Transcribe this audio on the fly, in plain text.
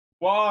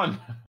1.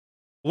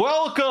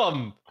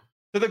 Welcome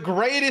to the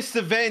greatest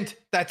event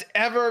that's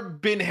ever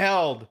been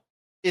held.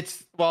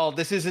 Well,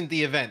 this isn't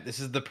the event. This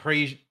is the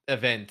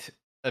pre-event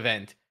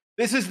event.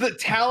 This is the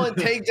Talent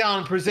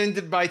Takedown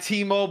presented by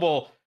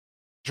T-Mobile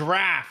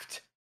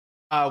draft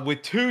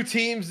with 2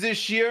 teams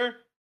this year,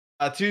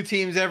 2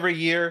 teams every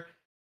year.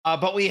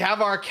 But we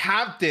have our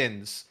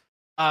captains.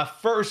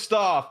 First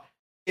off,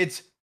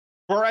 it's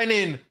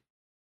Brennan,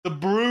 the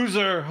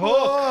Bruiser Hook.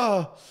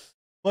 Oh,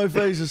 my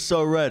face is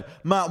so red.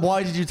 Matt,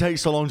 why did you take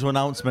so long to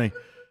announce me?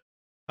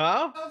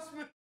 Huh?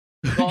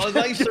 Well, it's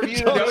nice of you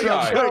to go to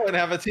the show and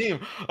have a team.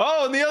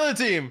 Oh, and the other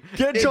team.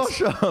 Get Josh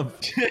up.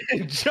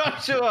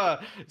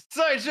 Joshua,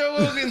 Sideshow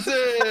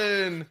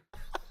Wilkinson.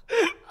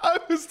 I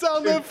was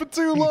down there for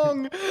too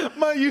long.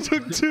 Matt, you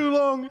took too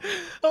long.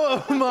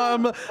 Oh,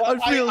 man,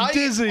 I feel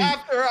dizzy.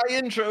 After I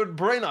introed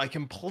Bryn, I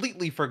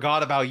completely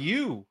forgot about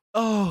you.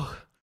 Oh,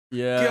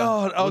 yeah.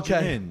 God,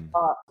 okay.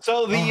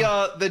 So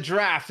the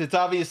draft, it's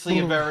obviously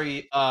a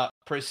very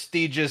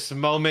prestigious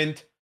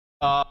moment.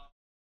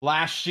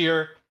 Last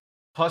year,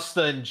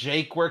 Pusta and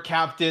Jake were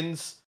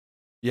captains.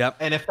 Yep.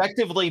 And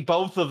effectively,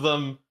 both of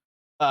them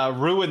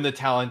ruined the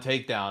Talent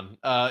Takedown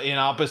in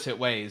opposite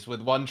ways,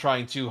 with one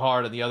trying too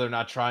hard and the other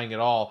not trying at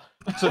all.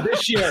 So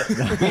this year,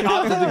 we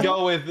opted to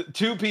go with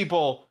 2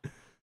 people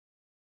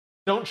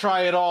don't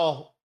try at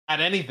all at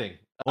anything.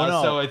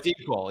 So it's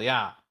equal,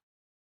 yeah.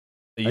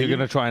 You're going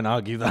to try and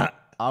argue that?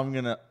 I'm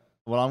going to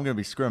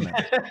be scrimming.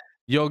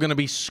 You're going to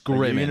be scrimming.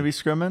 Are you going to be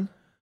scrimming?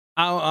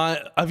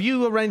 Have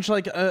you arranged,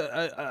 like,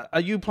 are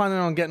you planning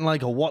on getting,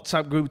 like, a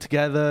WhatsApp group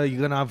together? You're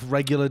going to have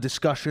regular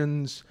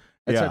discussions,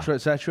 etc.,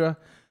 etc.?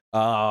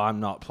 I'm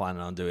not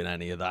planning on doing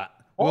any of that.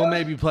 We'll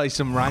maybe play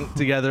some rank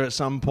together at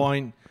some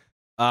point.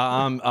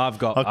 I've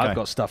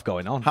got stuff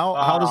going on.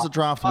 How does the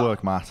draft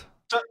work, Matt?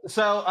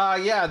 So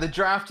the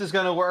draft is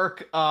going to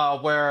work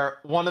where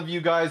one of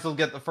you guys will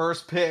get the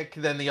first pick,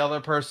 then the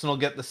other person will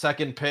get the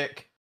second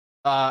pick,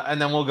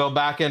 and then we'll go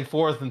back and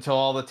forth until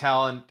all the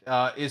talent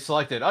is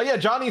selected. Oh yeah,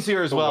 Johnny's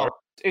here as well.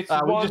 It's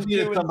 1,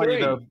 2, and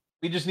 3.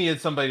 We just needed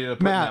somebody to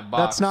put Matt, in that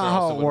box. that's not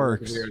how it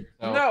works.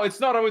 No,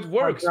 it's not how it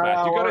works,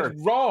 Matt. You got it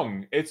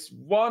wrong. It's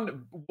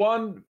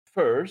one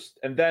first,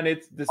 and then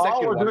it's the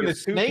second one. Doing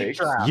gets the 2 snake picks.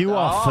 draft. You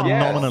are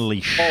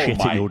phenomenally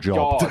shit at your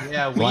job.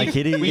 Yeah,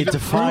 it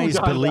defies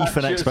belief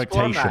and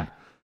expectation.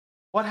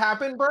 What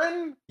happened,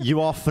 Brenton?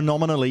 You are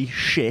phenomenally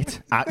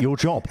shit at your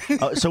job.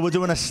 So we're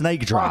doing a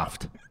snake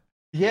draft.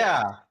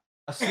 Yeah,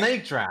 a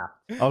snake draft.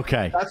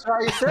 Okay. That's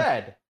what I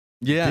said.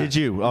 Yeah. Did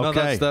you? Okay.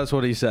 No, that's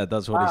what he said.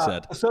 That's what he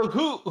said. So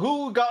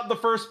who got the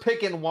first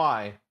pick and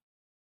why?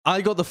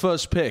 I got the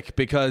first pick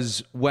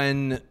because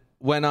when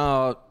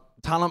our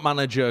talent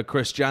manager,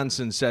 Chris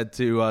Jansen, said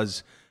to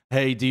us,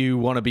 hey, do you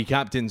want to be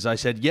captains? I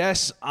said,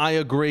 yes, I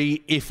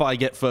agree if I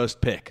get first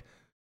pick.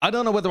 I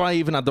don't know whether I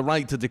even had the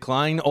right to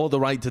decline or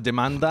the right to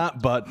demand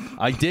that, but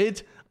I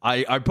did.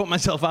 I put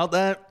myself out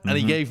there, and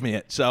he gave me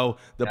it. So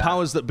the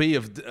powers that be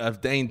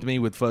have deigned me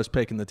with first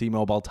pick in the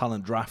T-Mobile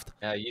talent draft.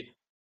 Yeah,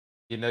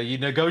 you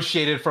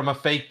negotiated from a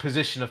fake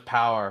position of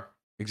power.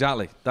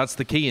 Exactly. That's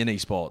the key in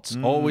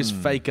esports. Always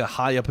fake a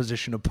higher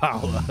position of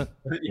power.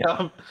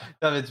 Yeah,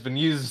 it's been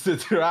used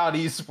throughout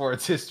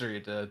esports history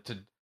to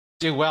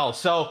do well.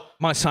 So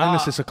my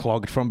sinuses are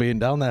clogged from being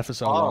down there for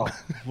so long.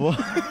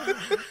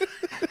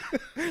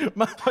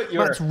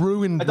 Matt's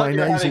ruined my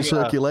nasal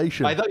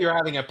circulation. I thought you were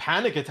having a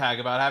panic attack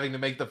about having to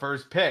make the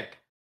first pick.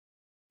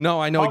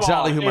 No, I know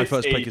exactly who my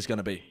first pick is going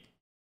to be.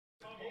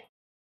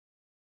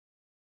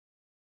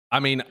 I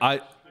mean,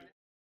 I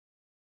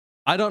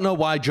don't know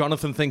why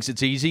Jonathan thinks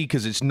it's easy,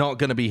 because it's not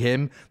going to be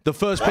him. The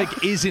first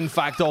pick is, in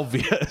fact,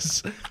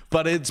 obvious,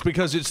 but it's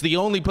because it's the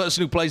only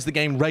person who plays the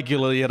game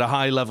regularly at a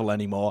high level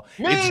anymore.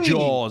 Me! It's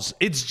Jaws.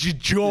 It's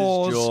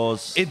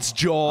Jaws. It's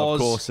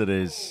Jaws. Of course it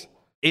is.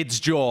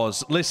 It's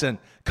Jaws. Listen,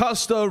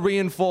 Custer,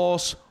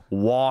 Reinforce,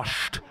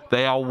 washed.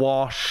 They are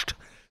washed.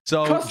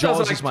 So Custer's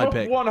Jaws is my top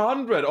pick.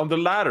 100 on the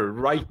ladder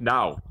right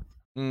now.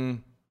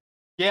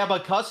 Yeah,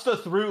 but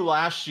Custa threw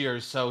last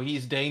year, so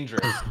he's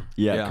dangerous.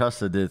 Yeah,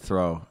 Custer did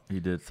throw. He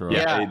did throw.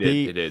 Yeah,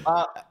 he did.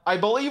 I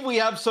believe we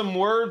have some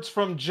words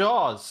from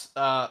Jaws,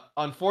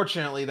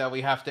 unfortunately, that we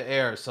have to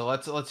air. So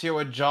let's hear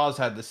what Jaws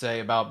had to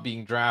say about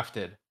being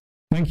drafted.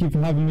 Thank you for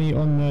having me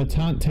on the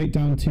Talent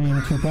Takedown team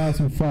in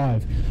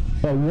 2005.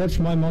 Watch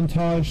my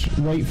montage,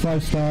 rate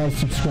 5 stars,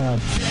 subscribe.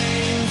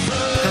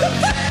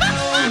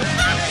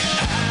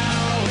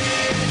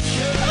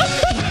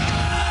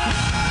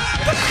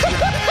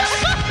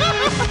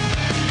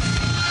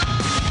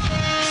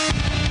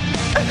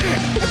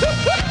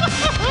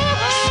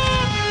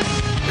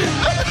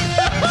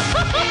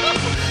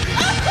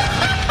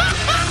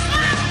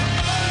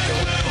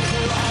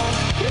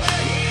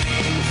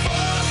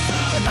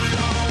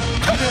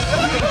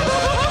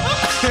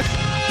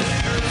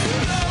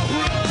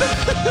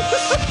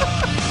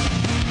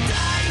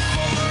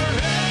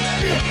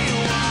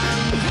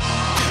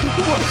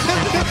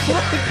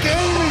 What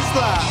game is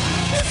that?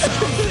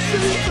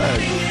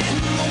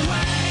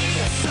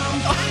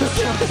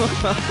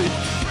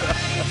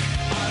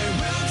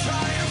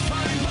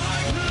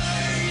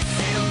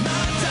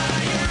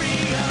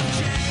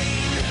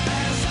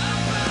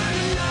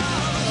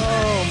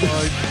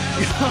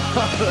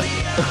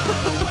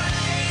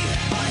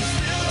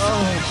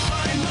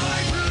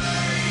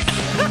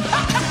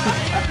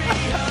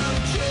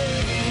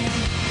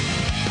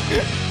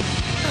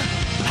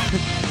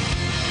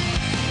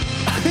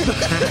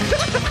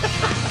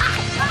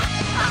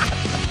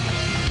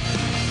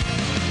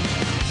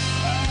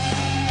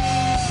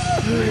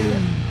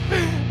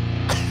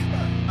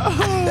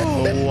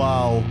 Oh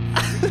wow.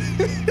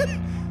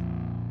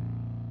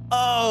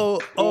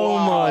 Oh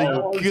my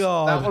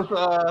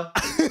god.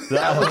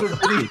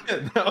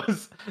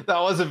 That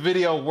was a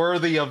video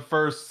worthy of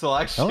first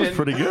selection. That was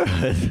pretty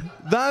good.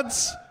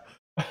 That's,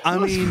 I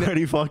mean,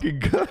 pretty fucking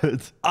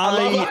good.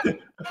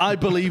 I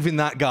believe in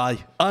that guy.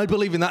 I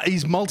believe in that.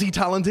 He's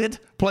multi-talented,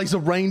 plays a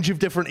range of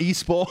different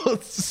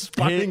esports,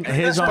 spanning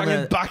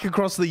back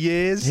across the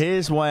years.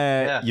 Here's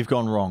where you've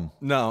gone wrong.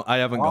 No, I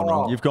haven't gone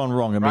wrong. You've gone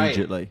wrong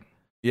immediately. Right.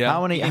 Yeah.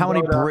 How many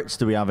Brits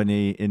do we have in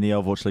the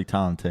Overwatch League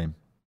talent team?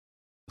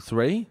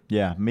 3?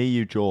 Yeah, me,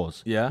 you,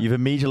 Jaws. Yeah. You've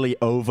immediately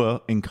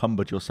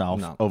over-encumbered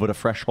yourself over the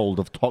threshold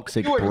of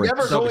toxic Brits.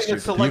 Never going to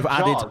select You've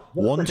added Jaws.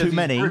 one too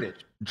many.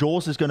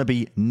 Jaws is going to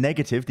be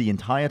negative the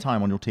entire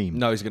time on your team.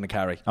 No, he's going to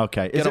carry.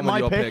 Okay. Is it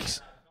my pick?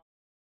 Picks?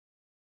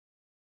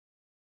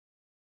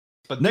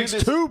 But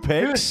Next two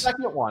picks. Do the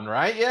second one,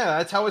 right? Yeah,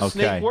 that's how a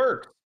snake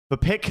works. For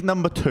pick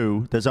number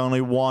 2, there's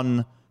only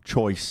one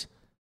choice,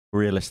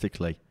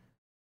 realistically.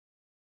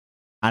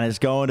 And it's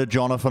going to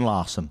Jonathan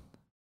Larson.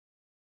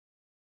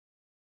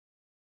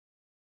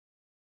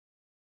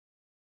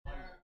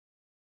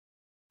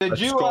 Did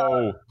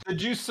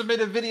you submit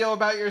a video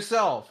about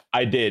yourself?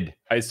 I did.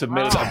 I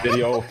submitted a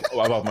video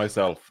about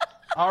myself.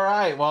 All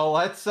right. Well,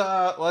 let's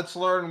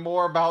learn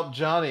more about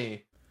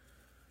Johnny.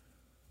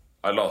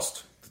 I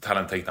lost the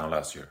talent takedown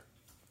last year.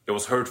 It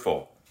was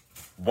hurtful.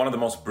 One of the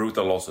most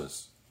brutal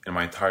losses in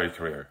my entire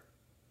career.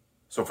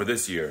 So for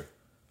this year,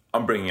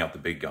 I'm bringing out the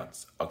big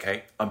guns,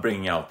 okay? I'm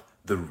bringing out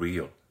the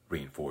real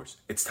reinforce.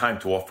 It's time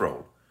to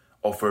off-roll.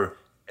 Offer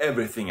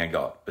everything I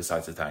got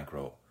besides the tank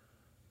roll.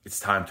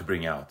 It's time to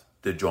bring out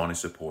the Johnny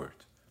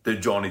support, the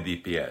Johnny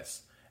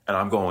DPS. And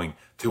I'm going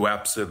to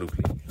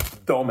absolutely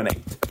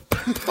dominate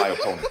my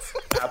opponents.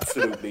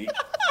 Absolutely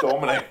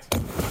dominate.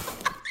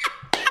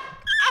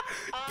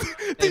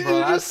 Did you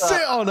just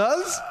sit on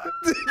us?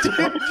 Did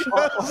you just sit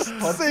on us?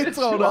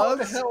 What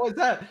the hell was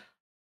that?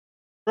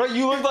 Bro,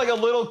 you look like a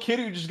little kid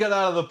who just got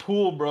out of the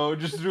pool, bro.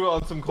 Just threw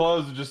on some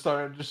clothes and just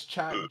started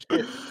chatting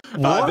shit.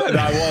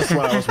 That was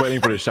when I was waiting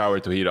for the shower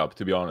to heat up,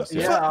 to be honest.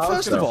 Yeah,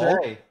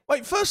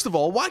 First of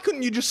all, why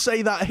couldn't you just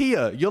say that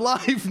here? You're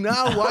live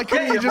now. Why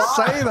couldn't you just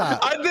say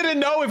that? I didn't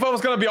know if I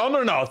was gonna be on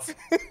or not.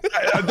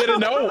 I didn't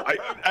know,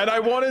 I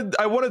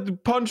wanted to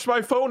punch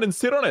my phone and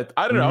sit on it.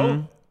 I don't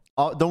know.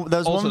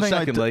 There's Also, one thing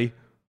secondly,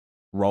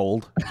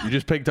 rolled. You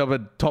just picked up a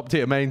top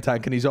tier main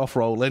tank and he's off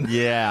rolling.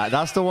 Yeah,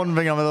 that's the one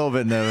thing I'm a little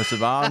bit nervous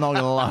about. I'm not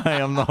gonna lie.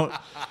 I'm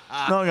not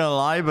gonna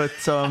lie, but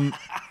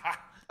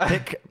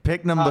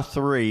pick number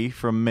 3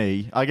 from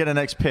me. I get a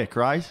next pick,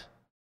 right?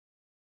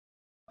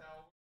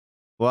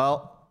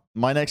 Well,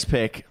 my next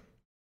pick.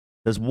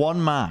 There's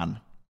one man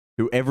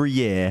who every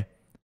year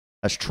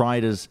has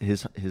tried his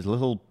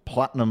little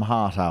platinum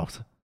heart out.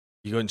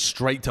 You're going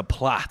straight to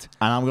plat.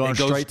 And I'm going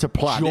straight to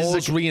plat.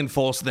 Jaws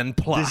reinforced, then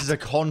plat. This is a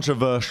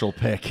controversial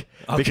pick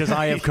because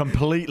I have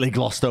completely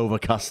glossed over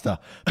Custer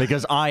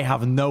because I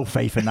have no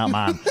faith in that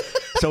man.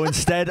 So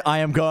instead, I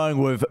am going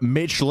with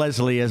Mitch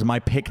Leslie as my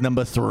pick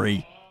number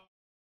 3.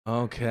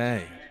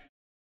 Okay.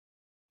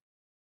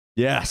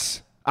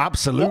 Yes,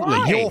 absolutely.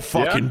 Why? You're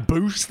fucking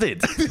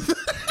boosted.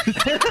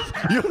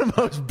 You're the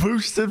most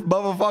boosted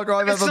motherfucker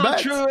I've ever met. That's not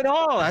true at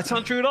all. That's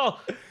not true at all.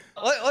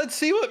 Let's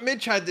see what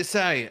Mitch had to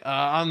say.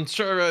 I'm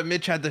sure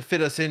Mitch had to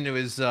fit us into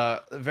his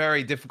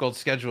very difficult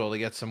schedule to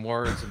get some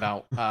words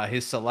about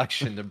his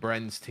selection to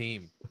BREN's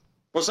team.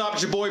 What's up?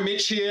 It's your boy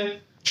Mitch here.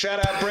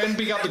 Shout out BREN,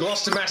 big up the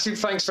Gloucester Massive.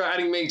 Thanks for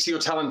adding me to your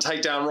talent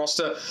takedown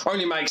roster.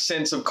 Only makes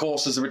sense, of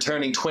course, as a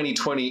returning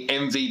 2020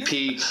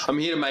 MVP. I'm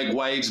here to make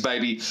waves,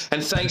 baby.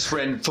 And thanks,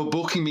 BREN, for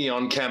booking me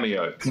on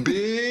Cameo.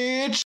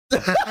 Bitch!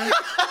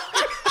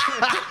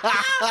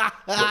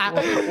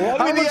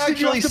 What did he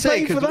actually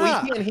say? Because we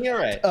can't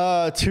hear it.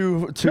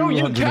 250. No,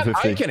 you can.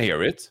 I can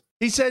hear it.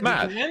 He said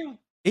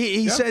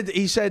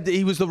he said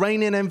he was the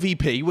reigning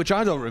MVP, which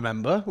I don't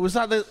remember. Was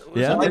that the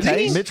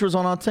case? Mitch was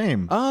on our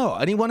team. Oh,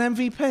 and he won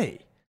MVP.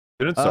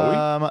 Didn't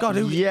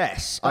Zoe?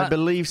 Yes, I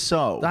believe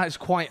so. That is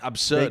quite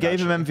absurd. They gave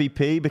him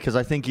MVP because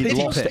I think he'd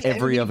lost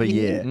every other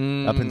year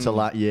up until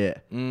that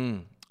year.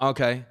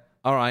 Okay.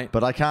 All right.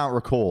 But I can't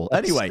recall.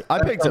 Anyway,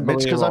 I picked up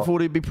Mitch because I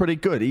thought he'd be pretty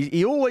good.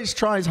 He always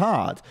tries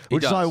hard,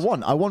 which is what I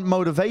want. I want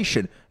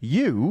motivation.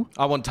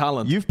 I want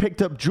talent. You've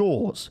picked up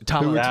Jaws.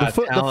 Talent.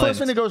 The first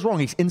thing that goes wrong,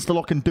 he's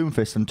insta-lock and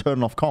Doomfist and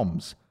turning off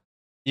comms.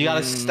 You got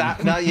to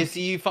stack. No, you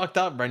see, you fucked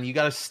up, BREN. You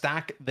got to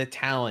stack the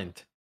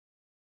talent.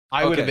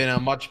 I would have been a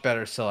much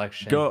better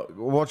selection.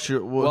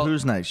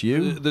 Who's next?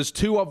 You? There's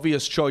 2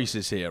 obvious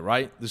choices here,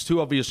 right? There's 2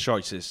 obvious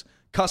choices.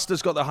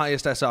 Custer's got the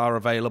highest SR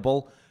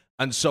available.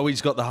 and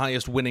Zoe's got the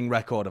highest winning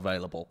record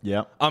available.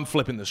 Yeah. I'm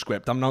flipping the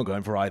script. I'm not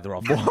going for either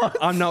of them.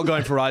 I'm not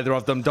going for either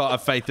of them. Don't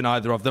have faith in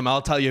either of them.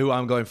 I'll tell you who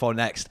I'm going for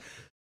next.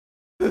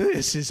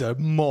 This is a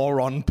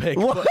moron pick.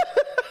 But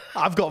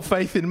I've got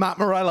faith in Matt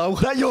Morello.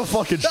 You're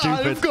fucking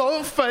stupid. I've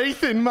got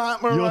faith in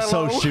Matt Morello. You're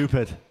so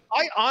stupid.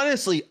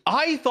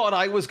 I thought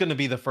I was going to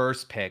be the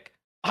first pick.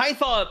 I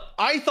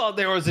thought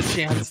there was a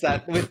chance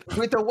that with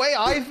the way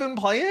I've been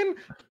playing,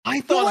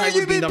 I thought I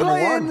would be number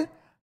one.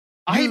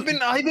 I've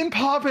been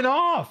popping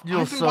off.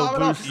 You're so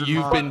boosted.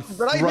 You've been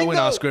throwing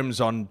our scrims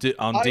on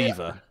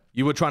Diva.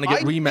 You were trying to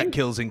get remake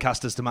kills in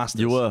Casters to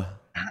Masters. You were.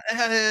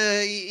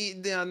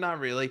 Yeah, not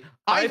really.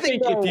 I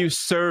think if you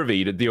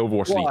surveyed the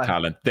Overwatch League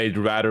talent, they'd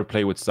rather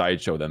play with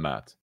Sideshow than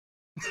Matt.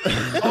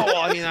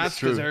 I mean, that's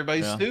because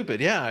everybody's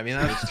stupid. Yeah, I mean,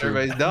 that's because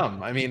everybody's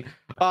dumb. I mean,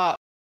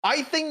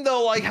 I think,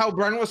 though, like how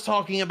Bren was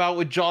talking about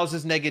with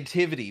Jaws'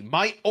 negativity,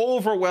 my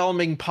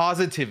overwhelming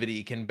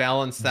positivity can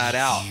balance that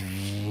out.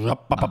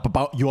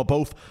 You are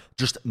both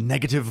just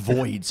negative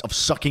voids of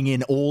sucking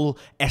in all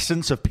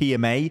essence of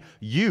PMA.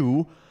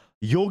 You're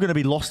going to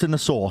be lost in the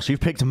sauce. You've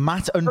picked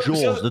Matt and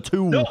Jaws, the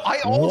two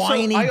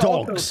whiny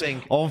dogs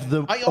of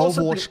the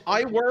Overwatch.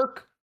 I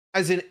work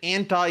as an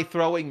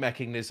anti-throwing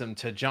mechanism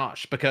to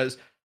Josh, because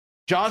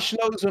Josh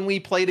knows when we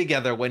play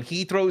together, when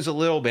he throws a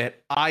little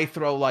bit, I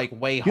throw like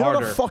way harder.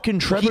 You're not a fucking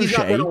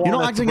trebuchet. You're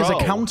not acting as a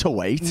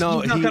counterweight.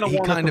 No, he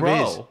kind of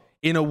is.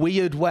 In a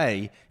weird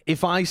way,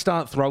 if I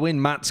start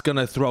throwing, Matt's going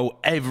to throw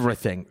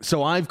everything.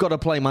 So I've got to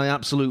play my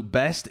absolute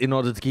best in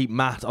order to keep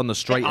Matt on the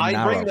straight and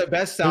narrow. I bring the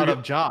best out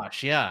of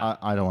Josh, yeah.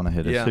 I don't want to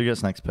hit it. Yeah. Who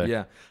gets next pick?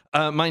 Yeah.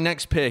 My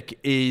next pick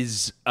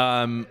is...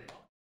 I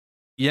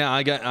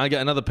get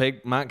another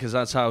pick, Matt, because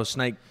that's how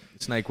Snake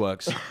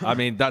works. I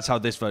mean, that's how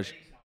this version...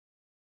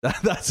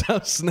 That's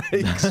how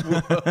snakes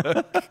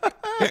work.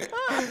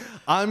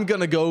 I'm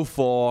going to go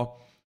for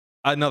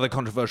another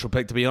controversial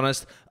pick, to be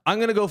honest. I'm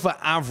going to go for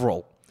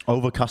Avril.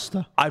 Over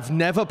Custer? I've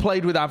never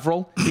played with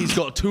Avril. He's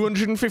got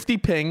 250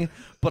 ping,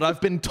 but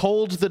I've been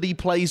told that he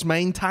plays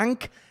main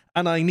tank,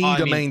 and I need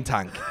a main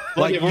tank.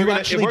 Like, if we're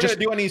going to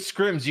do any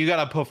scrims, you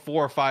got to put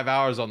 4 or 5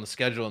 hours on the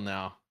schedule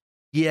now.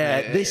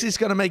 Yeah, this is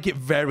going to make it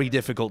very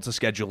difficult to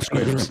schedule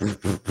scrims.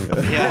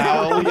 Yeah,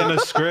 how are we going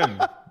to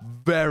scrim?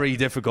 Very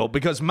difficult,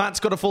 because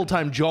Matt's got a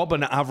full-time job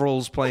and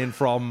Avril's playing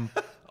from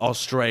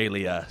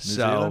Australia.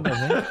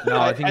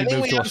 I think he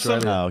moved to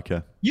Australia.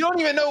 Okay. You don't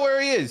even know where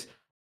he is.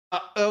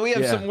 We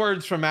have some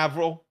words from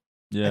Avril,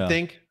 I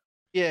think.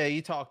 Yeah,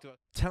 you talked to us.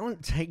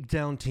 Talent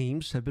takedown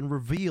teams have been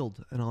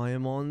revealed, and I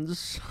am on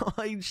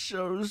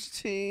Sideshow's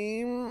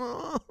team.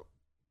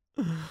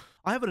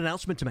 I have an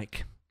announcement to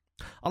make.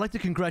 I'd like to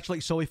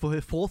congratulate Zoe for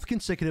her 4th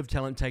consecutive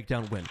talent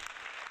takedown win.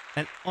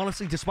 And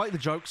honestly, despite the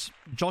jokes,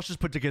 Josh has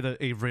put together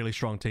a really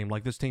strong team.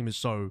 Like, this team is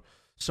so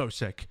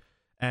sick.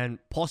 And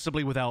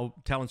possibly with our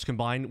talents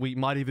combined, we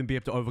might even be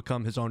able to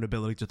overcome his own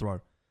ability to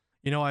throw.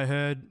 You know, I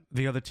heard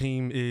the other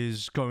team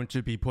is going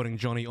to be putting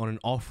Johnny on an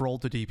off roll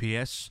to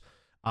DPS.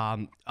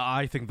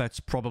 I think that's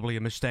probably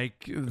a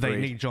mistake. They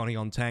need Johnny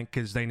on tank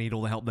because they need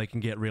all the help they can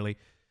get, really.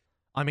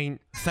 I mean,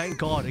 thank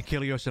God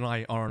Achilles and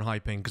I are on high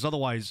ping, because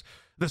otherwise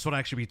this would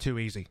actually be too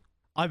easy.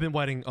 I've been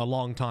waiting a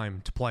long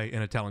time to play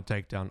in a talent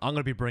takedown. I'm going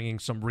to be bringing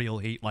some real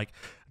heat. Like,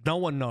 no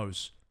one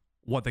knows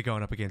what they're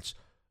going up against.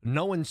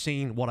 No one's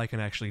seen what I can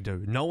actually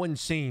do. No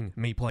one's seen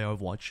me play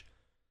Overwatch,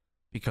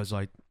 because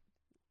I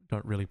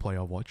don't really play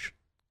Overwatch.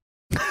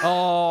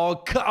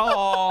 What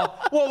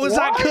was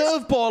that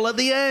curveball at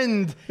the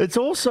end? It's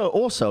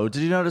also,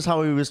 did you notice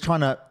how he was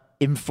trying to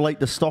inflate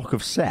the stock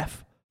of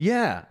Seth?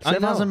 Yeah.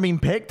 Seth hasn't been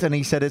picked, and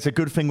he said it's a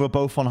good thing we're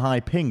both on high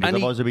ping, because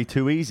otherwise it'd be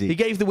too easy. He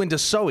gave the win to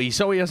Zoe.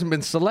 Zoe hasn't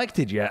been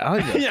selected yet,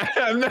 either. Yeah,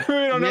 we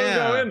don't know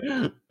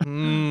who's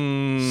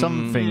going.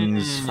 Some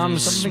things. I'm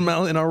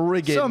smelling a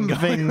rigging. Some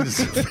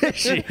things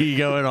fishy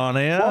going on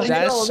here. Well,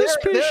 That's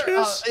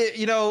suspicious.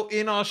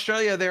 In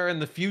Australia, they're in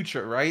the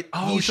future, right?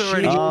 Oh, He's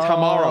already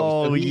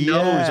tomorrow. So he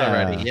knows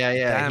already. Yeah.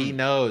 Damn. He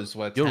knows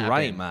what's You're happening.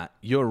 right, Matt.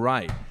 You're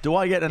right. Do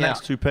I get the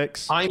next 2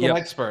 picks? I'm an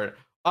expert.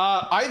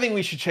 I think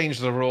we should change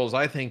the rules.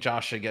 I think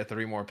Josh should get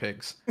 3 more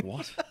picks.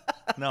 What?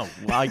 No,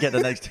 I get the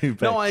next 2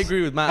 picks. No, I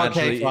agree with Matt.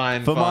 Okay, actually.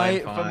 fine. For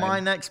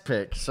my next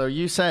pick, so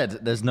you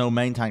said there's no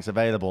main tanks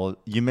available.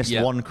 You missed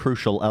one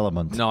crucial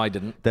element. No, I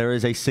didn't. There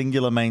is a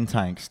singular main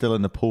tank still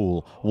in the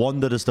pool.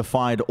 One that has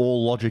defied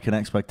all logic and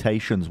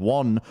expectations.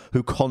 One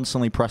who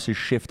constantly presses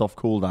shift off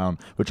cooldown,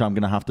 which I'm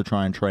going to have to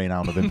try and train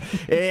out of him.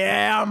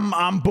 Yeah,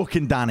 I'm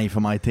booking Danny for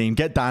my team.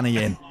 Get Danny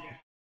in.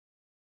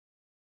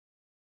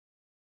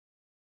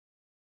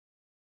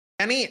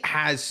 Danny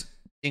has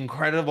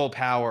incredible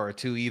power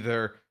to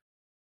either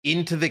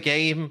into the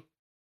game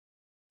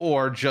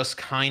or just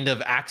kind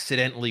of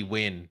accidentally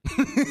win.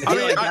 I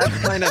mean, that's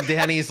kind of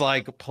Danny's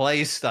like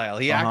play style.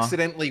 He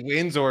accidentally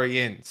wins or he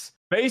ins.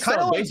 Based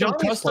on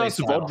Costa's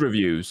VOD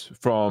reviews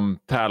from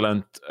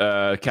talent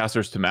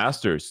casters to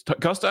masters,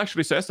 Costa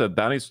actually says that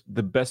Danny's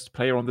the best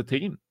player on the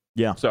team.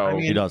 Yeah, so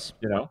he does.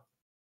 You know,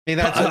 I mean,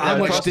 how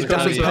much did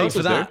Danny pay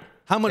for that?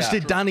 How much Yeah.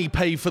 did Danny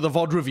pay for the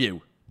VOD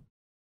review?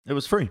 It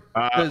was free.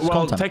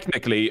 Well,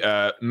 technically,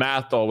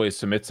 Matt always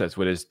submits it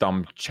with his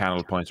dumb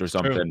channel points or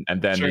something,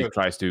 and then he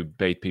tries to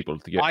bait people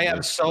to get. I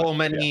have so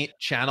many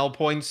channel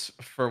points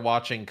for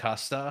watching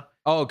Custa.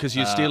 Oh, because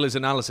you steal his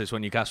analysis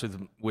when you cast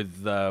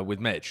with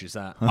Mitch, is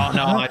that? Oh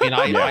no, I mean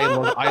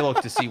I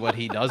look to see what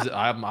he does.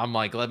 I'm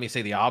like, let me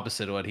say the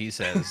opposite of what he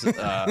says.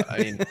 I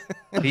mean,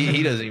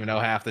 he doesn't even know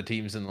half the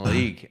teams in the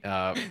league.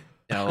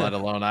 Let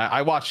alone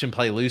I watched him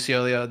play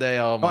Lucio the other day.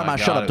 Oh my God!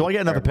 Shut up. Do I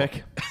get another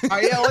pick?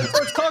 Yeah,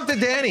 let's talk to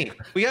Danny.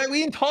 We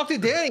didn't talk to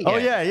Danny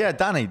yet. Yeah,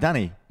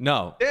 Danny.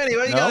 No, Danny,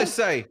 what do you got to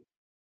say?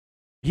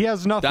 He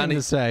has nothing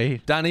to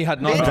say. Danny had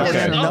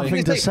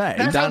nothing to say.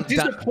 That's how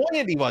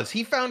disappointed he was.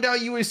 He found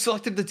out you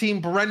selected the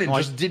team BREN and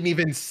just didn't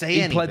even say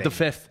anything. He pled the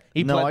fifth.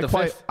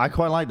 I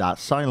quite like that.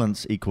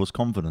 Silence equals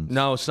confidence.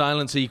 No,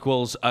 silence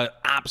equals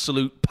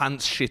absolute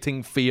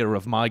pants-shitting fear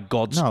of my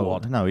God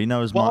squad. No, he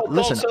knows.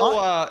 Listen,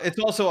 it's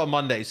also a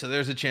Monday, so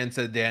there's a chance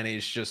that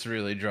Danny's just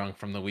really drunk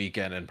from the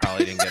weekend and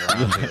probably didn't get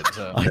around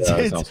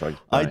to it. So.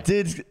 I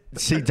did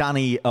see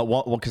Danny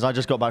because I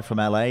just got back from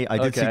LA. I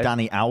did see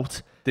Danny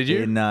out. Did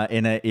you? In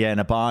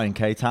a bar in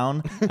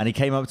K-Town, and he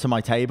came up to my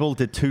table,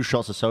 did 2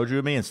 shots of soju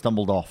with me, and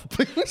stumbled off.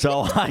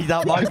 So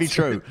that might be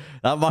true.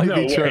 That might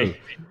be true.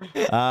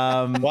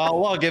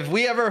 Well, look, if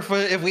we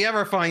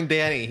ever find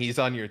Danny, he's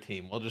on your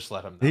team. We'll just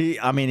let him know.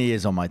 He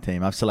is on my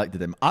team. I've selected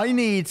him. I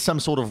need some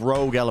sort of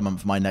rogue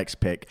element for my next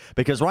pick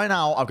because right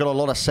now I've got a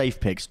lot of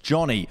safe picks.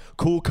 Johnny,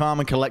 cool, calm,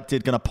 and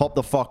collected, gonna pop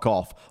the fuck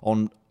off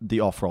on the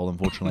off roll,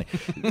 unfortunately.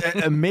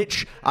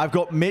 Mitch, I've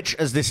got Mitch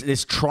as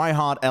this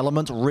try-hard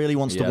element, really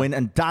wants to win.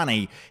 And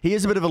Danny, he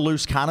is a bit of a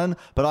loose cannon,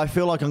 but I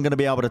feel like I'm going to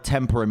be able to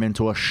temper him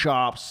into a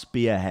sharp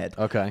spearhead.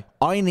 Okay.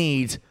 I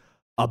need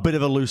a bit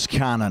of a loose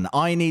cannon.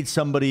 I need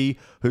somebody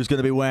who's going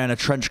to be wearing a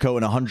trench coat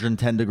in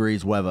 110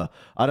 degrees weather.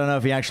 I don't know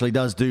if he actually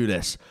does do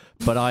this,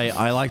 but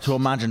I like to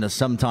imagine that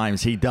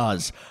sometimes he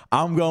does.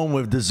 I'm going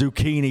with the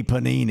zucchini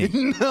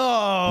panini.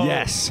 No!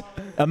 Yes.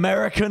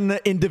 American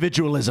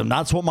individualism.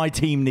 That's what my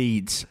team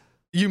needs.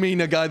 You mean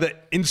a guy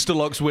that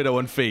insta-locks Widow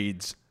and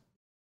feeds?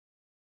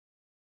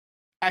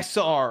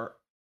 SR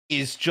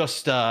is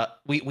just,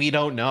 we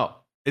don't know.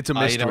 It's a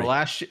mystery.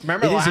 Last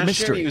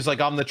year he was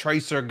like, I'm the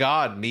Tracer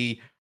God, and I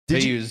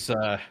don't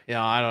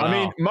know. I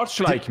mean, much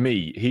like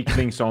me, he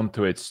clings on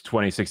to its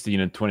 2016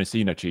 and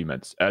 2016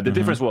 achievements. The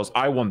difference was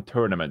I won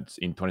tournaments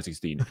in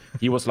 2016.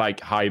 He was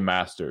like high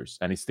masters,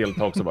 and he still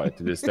talks about it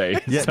to this day.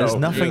 Yeah, there's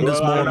nothing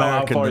that's more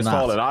American than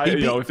that.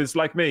 If it's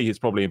like me, he's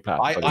probably in plat.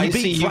 I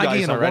see you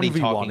guys already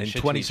talking in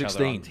shit 2016. To each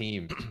other on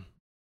team.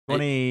 At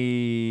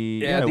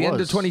the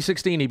end of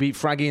 2016, he beat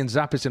Fraggy and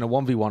Zappis in a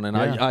 1v1, and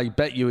I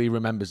bet you he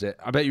remembers it.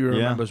 I bet you he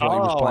remembers what he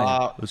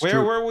was playing.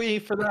 Where were we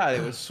for that?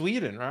 It was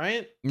Sweden,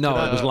 right? No,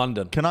 it was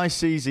London. Can I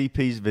see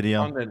ZP's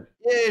video? London.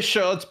 Yeah,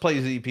 sure. Let's play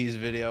ZP's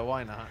video.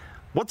 Why not?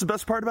 What's the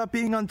best part about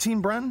being on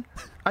Team BREN?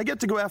 I get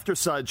to go after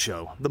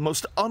Sideshow, the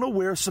most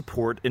unaware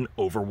support in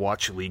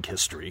Overwatch League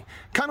history.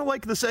 Kind of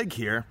like this egg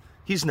here.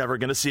 He's never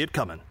going to see it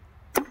coming.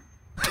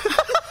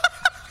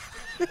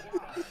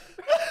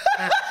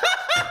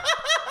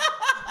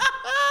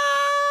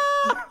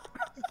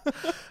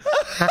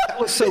 That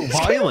was so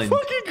violent.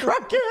 Fucking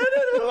crackhead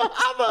into a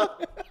hammer.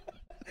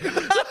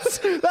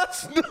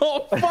 That's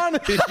not funny.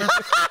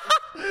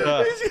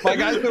 My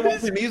guy's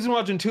been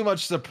watching too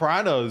much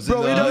Sopranos.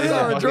 Bro, in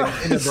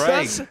the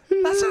break.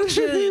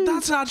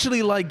 That's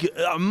actually like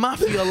a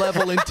mafia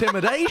level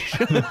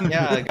intimidation.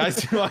 Yeah, the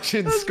guy's been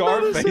watching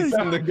Scarface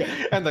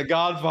and the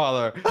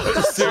Godfather. That's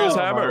a serious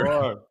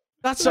hammer.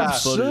 That's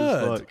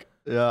absurd.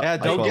 Yeah,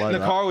 don't get in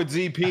the car with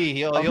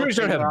ZP. I'm pretty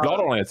sure it has blood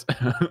on it.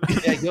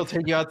 Yeah, he'll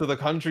take you out to the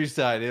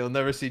countryside. You'll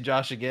never see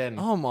Josh again.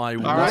 Oh my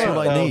word! That's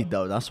what I need,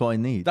 though. That's what I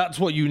need. That's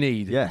what you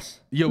need. Yes.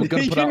 You're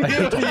gonna put out.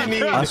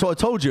 That's what I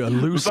told you. A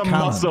loose cannon.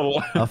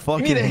 Muscle. A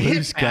fucking you need a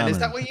loose hit, cannon. man. Is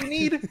that what you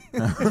need?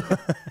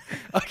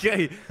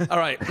 Okay. All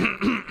right.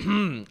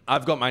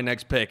 I've got my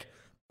next pick.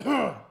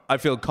 I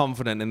feel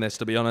confident in this,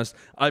 to be honest.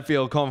 I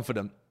feel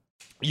confident.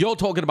 You're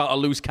talking about a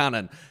loose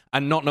cannon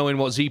and not knowing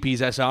what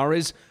ZP's SR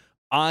is.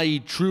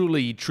 I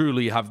truly,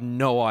 truly have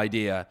no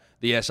idea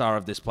the SR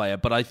of this player,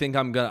 but I think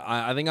I'm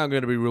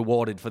gonna be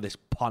rewarded for this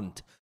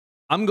punt.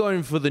 I'm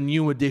going for the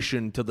new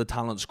addition to the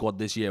talent squad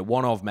this year,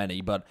 one of many,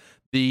 but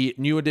the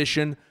new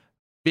addition,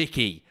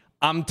 Vicky.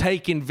 I'm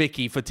taking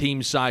Vicky for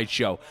Team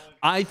Sideshow.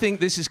 I think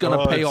this is going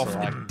to pay off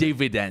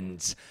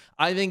dividends.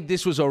 I think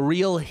this was a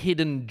real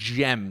hidden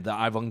gem that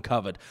I've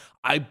uncovered.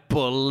 I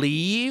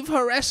believe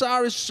her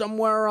SR is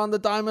somewhere around the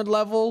diamond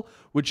level,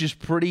 which is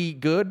pretty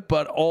good,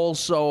 but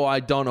also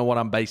I don't know what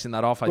I'm basing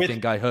that off. I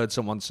think I heard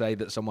someone say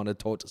that someone had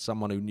talked to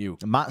someone who knew.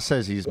 Matt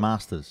says he's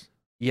masters.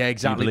 Yeah,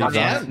 exactly. That's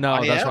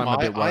why I'm a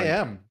bit worried. I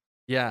am.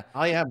 Yeah.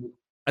 I am.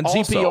 And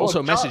ZP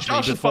also messaged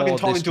Josh me before is fucking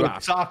talking this to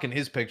draft. a sock in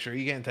his picture.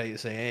 He can't tell you to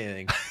say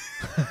anything.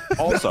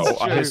 Also,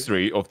 a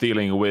history of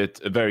dealing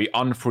with very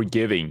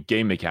unforgiving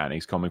game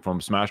mechanics coming from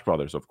Smash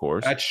Brothers, of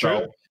course. That's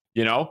true.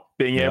 So,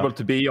 being able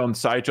to be on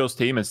Sideshow's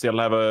team and still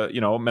have a,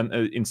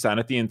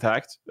 insanity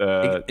intact.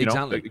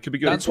 Exactly. It could be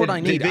good. That's what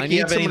I need. Did I Vicky need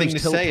have someone anything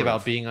who's to say tilt-proof.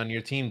 about being on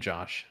your team,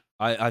 Josh?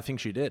 I think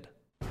she did.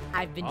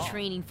 I've been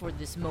training for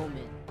this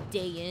moment,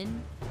 day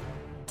in,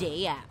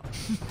 day out.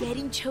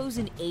 Getting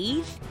chosen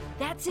 8th?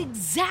 That's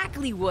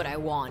exactly what I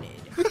wanted.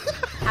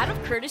 Out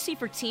of courtesy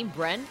for Team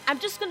BREN, I'm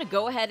just gonna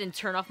go ahead and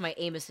turn off my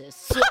aim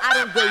assist so I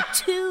don't go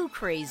too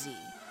crazy.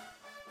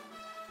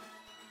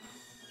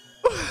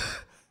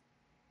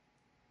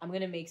 I'm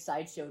gonna make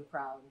Sideshow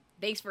proud.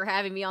 Thanks for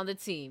having me on the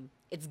team.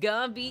 It's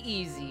gonna be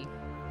easy.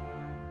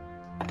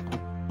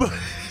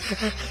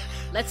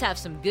 Let's have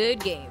some good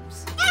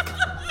games.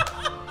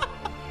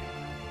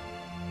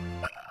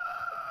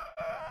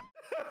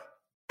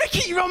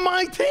 Vicky, you're on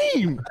my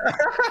team!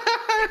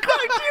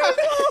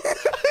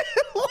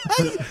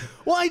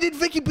 Why did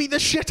Vicky beat the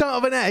shit out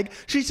of an egg?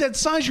 She said,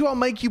 Sideshow, I'll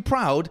make you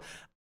proud,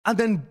 and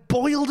then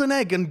boiled an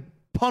egg and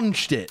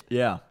punched it.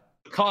 Yeah.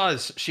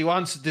 Because she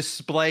wants to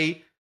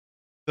display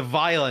the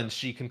violence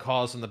she can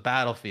cause on the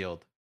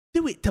battlefield.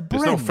 Do it to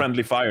BREN. There's no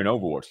friendly fire in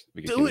Overwatch.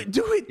 Do it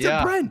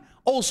to BREN.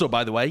 Also,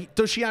 by the way,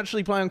 does she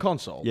actually play on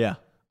console? Yeah.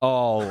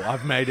 Oh,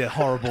 I've made a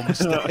horrible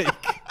mistake.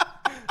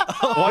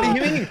 What do you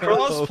mean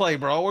crossplay,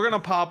 bro? We're gonna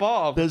pop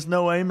off. There's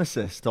no aim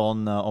assist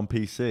on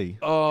PC.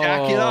 Oh.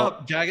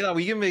 Jack it up.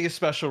 We can make a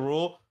special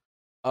rule.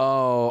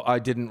 Oh, I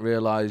didn't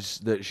realize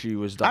that she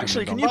was.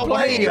 Actually, can you Oh,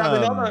 play? wait, you have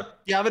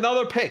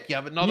another pick. You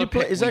have another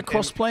pick. Is there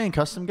cross-play in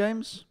custom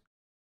games?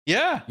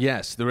 Yeah.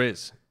 Yes, there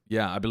is.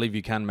 Yeah, I believe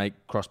you can make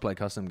cross-play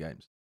custom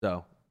games.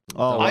 So,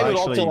 I would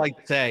also like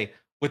to say,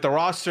 with the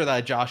roster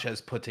that Josh has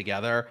put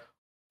together,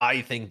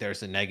 I think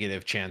there's a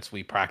negative chance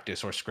we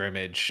practice or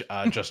scrimmage,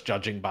 just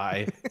judging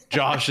by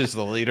Josh is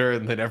the leader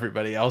and then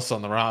everybody else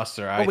on the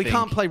roster. Well, we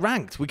can't play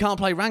ranked. We can't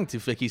play ranked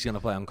if Vicky's going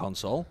to play on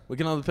console. We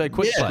can only play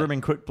quick play.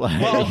 Scrimming quick play.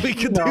 Well, we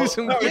can do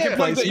some quick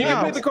play. You can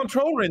play the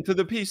controller into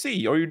the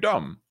PC. Are you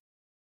dumb?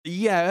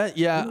 Yeah,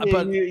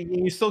 but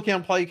you still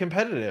can't play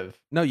competitive.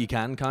 No, you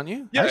can't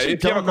you? Yeah,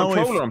 if you have a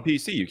controller on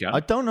PC, you can. I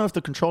don't know if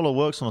the controller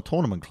works on a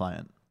tournament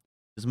client.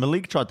 Because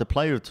Malik tried to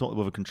play with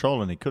a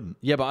controller and he couldn't.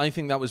 Yeah, but I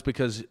think that was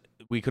because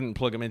we couldn't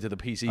plug them into the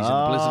PCs in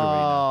the Blizzard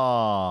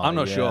Arena. I'm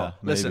not sure.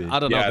 Listen, I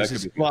don't know.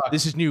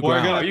 This is new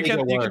ground. You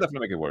can definitely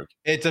make it work.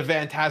 It's a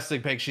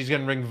fantastic pick. She's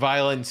going to bring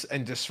violence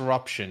and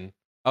disruption.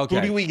 Okay.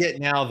 Who do we get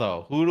now,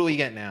 though? Who do we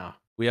get now?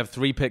 We have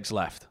 3 picks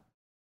left.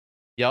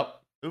 Yep.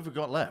 Who have we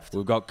got left?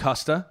 We've got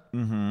Custer.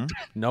 Mm-hmm.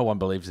 No one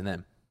believes in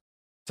him.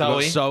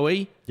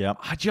 Zoe. Yep.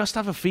 I just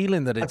have a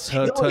feeling that it's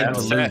her turn to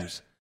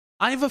lose.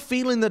 I have a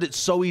feeling that it's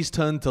Zoe's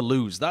turn to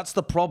lose. That's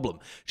the problem.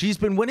 She's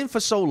been winning for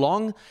so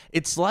long,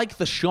 it's like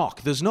the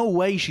shock. There's no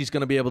way she's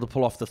going to be able to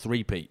pull off the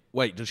 3-peat.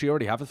 Wait, does she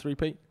already have a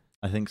 3-peat?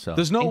 I think so.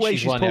 There's no way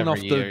she's pulling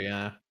off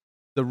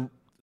the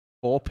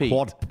 4-peat.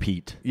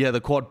 Quad-peat. Yeah,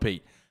 the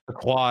quad-peat. The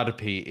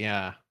quad-peat,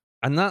 yeah.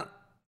 And that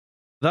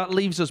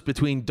leaves us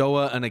between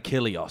Doa and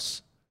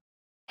Achilles.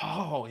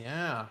 Oh,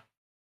 yeah.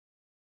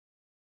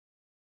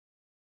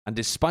 And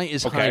despite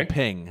his high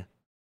ping,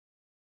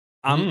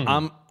 I'm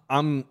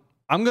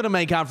going to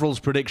make Avril's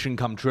prediction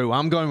come true.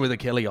 I'm going with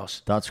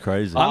Achilles. That's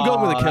crazy. I'm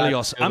going with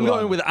Achilles. I'm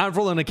going with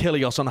Avril and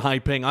Achilles on high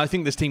ping. I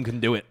think this team can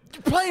do it.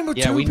 You're playing with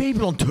two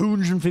people on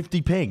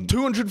 250 ping.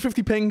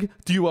 250 ping,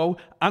 duo,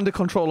 and a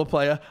controller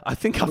player. I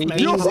think I've made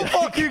You're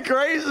fucking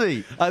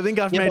crazy. I think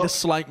I've made a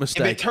slight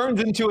mistake. If it turns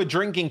into a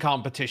drinking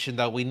competition,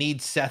 though, we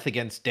need Seth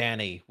against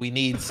Danny. We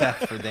need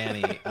Seth for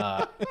Danny.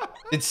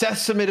 Did Seth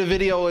submit a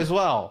video as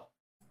well?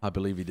 I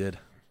believe he did.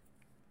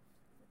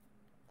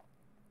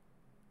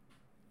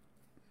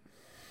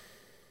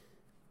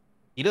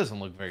 He doesn't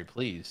look very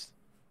pleased.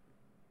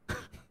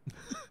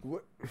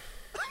 What?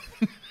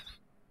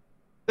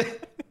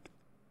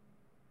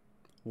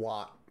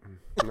 What?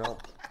 No.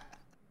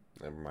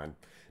 Never mind.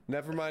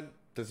 Never mind.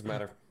 Doesn't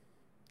matter.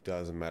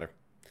 Doesn't matter.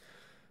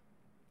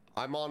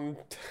 I'm on...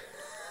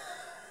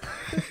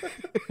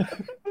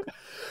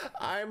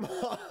 I'm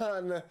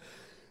on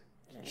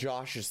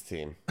Josh's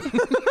team.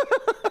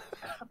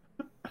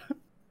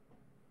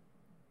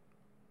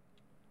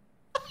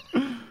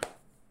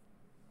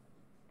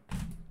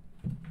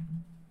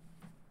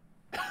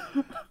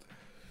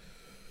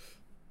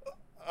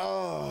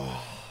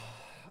 Oh,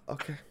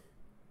 okay.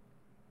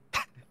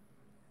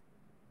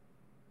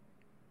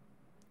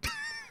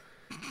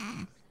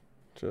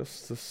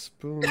 Just a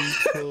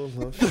spoonful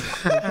of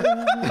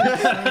sugar.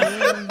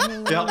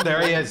 Yep,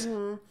 there he is.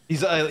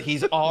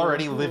 He's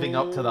already living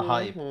up to the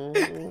hype.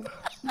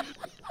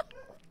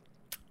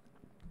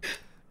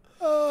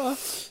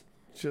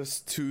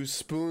 Just 2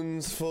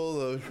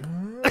 spoonsful of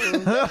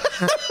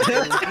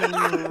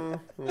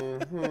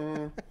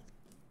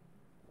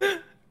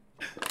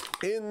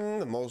in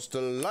the most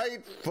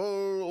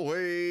delightful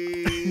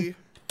way.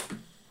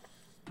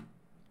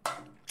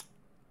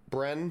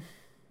 BREN,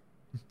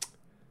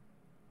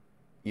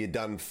 you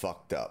done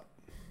fucked up.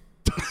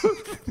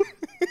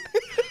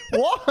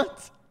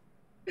 What?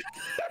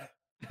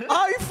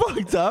 I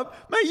fucked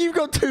up? Mate, you've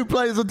got 2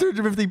 players on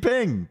 250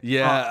 ping.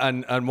 Yeah,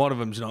 and one of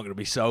them's not going to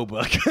be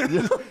sober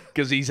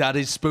because he's had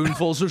his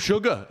spoonfuls of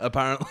sugar,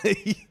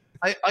 apparently.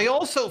 I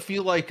also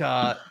feel like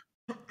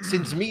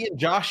since me and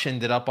Josh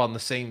ended up on the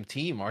same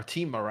team, our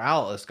team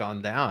morale has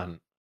gone down.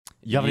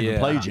 You haven't even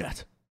played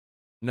yet.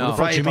 No, What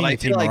the fuck do you But mean I your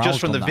team feel like just morale's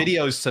from the gone down?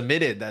 videos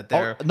submitted that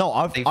they're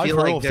I've they heard feel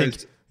like of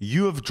think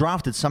you have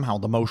drafted somehow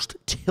the most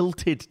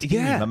tilted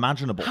team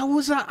imaginable. How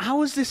was that?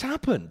 How has this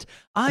happened?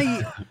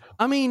 I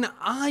mean,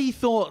 I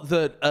thought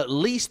that at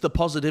least the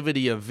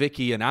positivity of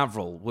Vicky and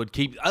Avril would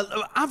keep.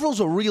 Avril's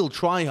a real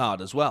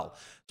tryhard as well,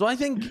 so I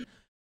think.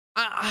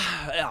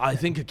 I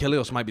think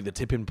Achilleos might be the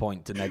tipping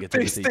point to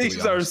negativity. These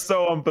teams are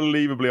so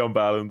unbelievably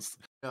unbalanced.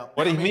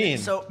 What do you mean?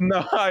 So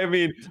No, I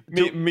mean,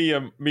 me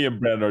and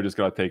Bren are just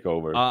gonna take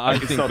over. I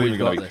It's think not we've even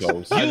gonna got be this.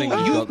 close. I think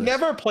we've got You've this.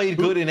 never played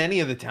good in any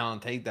of the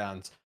talent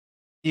takedowns.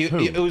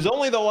 It was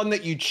only the one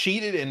that you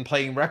cheated in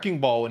playing Wrecking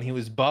Ball when he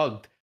was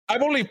bugged.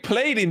 I've only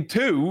played in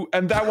 2,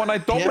 and that one I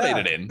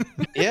dominated in.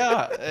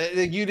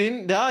 You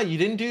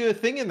didn't do a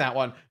thing in that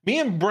one. Me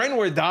and Bren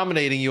were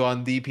dominating you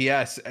on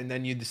DPS, and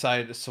then you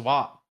decided to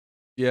swap.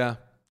 Yeah,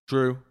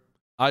 true.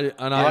 That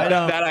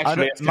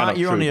actually is Matt, kind of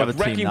you're on true. the other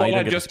But team Wrecking now, you Ball don't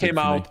had get just to speak came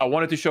for me. out. I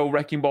wanted to show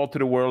Wrecking Ball to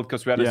the world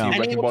because we hadn't Yeah. seen And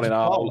Wrecking it Ball was in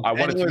all. bugged. I And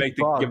wanted it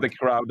to was give the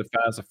crowd, the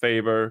fans, a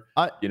favor.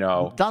 You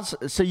know, That's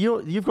so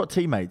you've got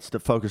teammates that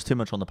focus too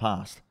much on the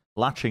past,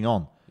 latching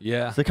on.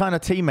 Yeah. It's the kind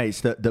of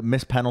teammates that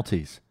miss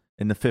penalties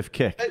in the 5th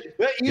kick.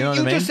 You, know what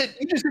I mean? just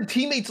said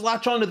teammates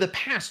latch onto the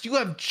past. You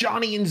have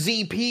Johnny and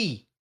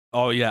ZP.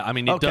 Oh yeah, I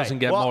mean it Okay, doesn't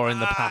get well, more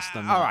in the past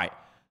than that. All right.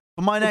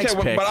 For my next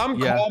okay, pick, but I'm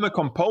calm and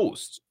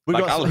composed. we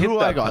Like, got I'll hit who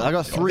I that got. I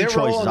got penalty. 3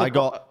 choices. I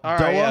got All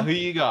Doa, right, yeah, who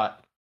you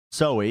got?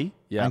 Zoe,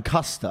 and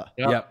Custer.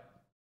 Yep.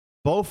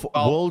 Both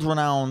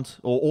world-renowned,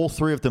 or all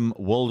 3 of them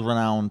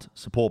world-renowned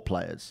support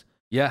players.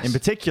 Yes. In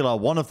particular,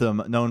 one of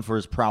them known for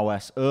his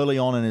prowess early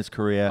on in his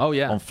career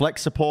on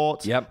flex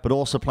support, but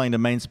also playing the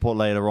main support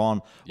later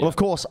on. Well, of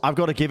course, I've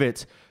got to give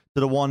it to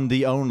the one,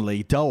 the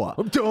only, Doa.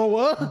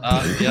 Doa?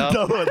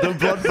 Doa, the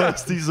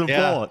bloodthirsty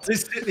support.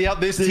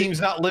 This team's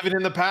not living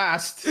in the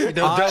past. You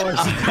know, Doa's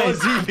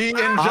ZP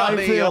and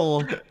Johnny. I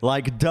feel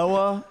like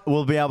Doa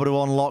will be able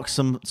to unlock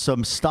some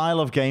style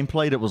of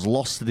gameplay that was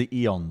lost to the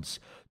eons.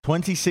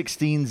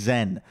 2016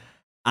 Zen.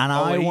 And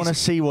I want to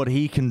see what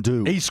he can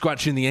do. He's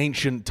scratching the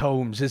ancient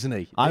tomes, isn't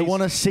he? I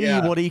want to see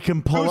what he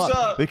can pull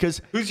up.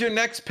 Because who's your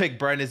next pick,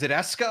 Bren? Is it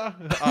Eska?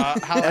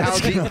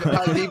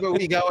 How deep are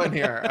we going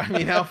here? I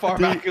mean, how far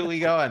back are we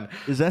going?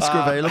 Is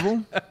Eska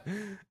available?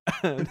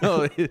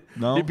 No,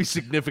 it'd be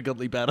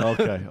significantly better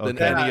than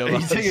any of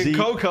He's us. taking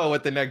Coco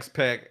with the next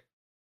pick.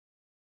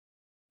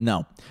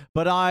 No,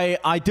 but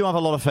I do have a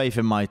lot of faith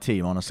in my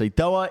team, honestly.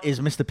 Doa is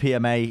Mr.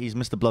 PMA. He's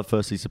Mr.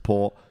 Bloodthirsty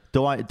support.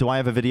 Do I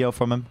have a video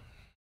from him?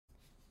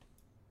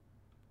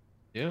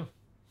 Yeah.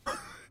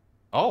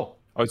 Oh,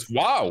 it's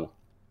wow.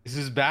 This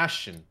is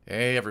Bastion.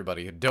 Hey,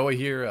 everybody. Doa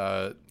here.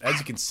 As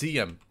you can see,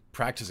 I'm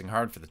practicing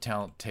hard for the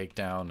talent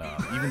takedown,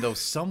 even though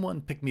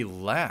someone picked me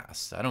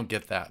last. I don't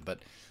get that, but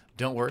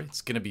don't worry.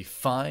 It's going to be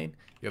fine.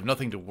 You have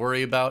nothing to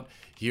worry about.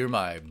 Hear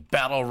my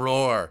battle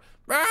roar.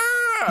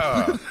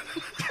 Ah!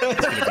 It's going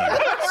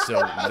to be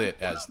so lit,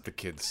 as the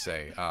kids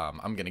say.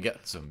 I'm going to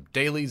get some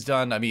dailies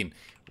done. I mean,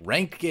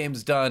 ranked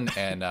games done,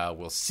 and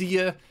we'll see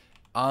you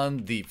on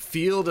the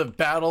field of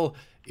battle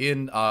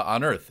in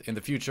on Earth in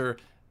the future.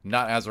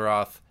 Not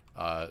Azeroth.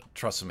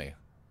 Trust me.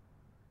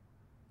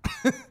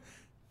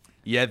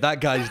 Yeah,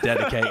 that guy's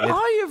dedicated.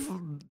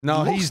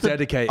 He's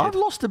dedicated. I've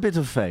lost a bit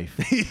of faith.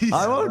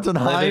 I won't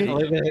deny.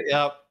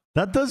 Yep.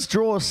 That does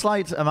draw a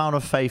slight amount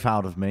of faith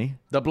out of me.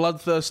 The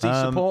bloodthirsty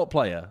support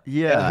player.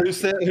 Yeah.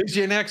 Who's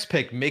your next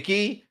pick,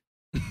 Mickey?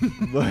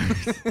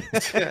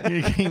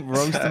 You keep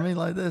roasting me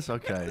like this?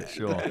 Okay,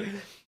 sure.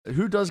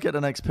 Who does get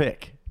the next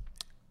pick?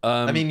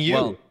 I mean,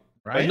 you,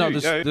 right? No,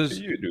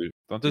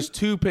 there's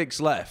 2 picks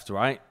left,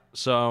 right?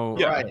 So,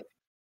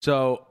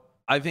 so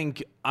I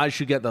think I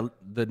should get the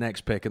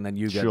next pick, and then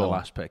you get the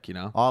last pick. You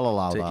know, I'll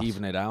allow to that.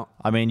 even it out.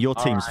 I mean, your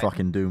team's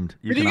fucking doomed.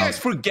 Did you guys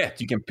forget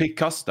you can pick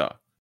Custer?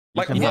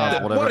 Like,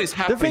 what is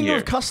happening The thing here?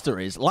 with Custer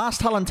is, last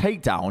talent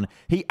takedown,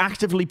 he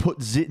actively put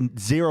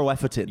 0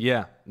 effort in.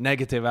 Yeah,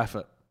 negative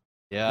effort.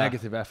 Yeah,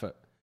 negative effort.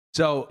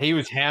 So he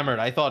was hammered.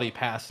 I thought he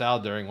passed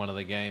out during one of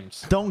the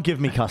games. Don't give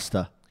me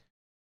Custer.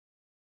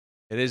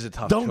 It is a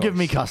tough Don't choice. give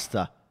me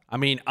Custer. I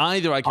mean,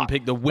 either I can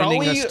pick the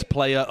winningest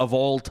player of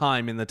all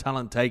time in the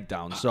talent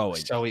takedown, Zoe.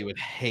 Zoe would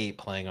hate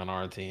playing on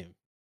our team.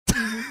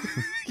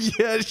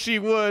 Yeah, she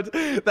would.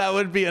 That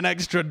would be an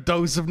extra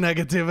dose of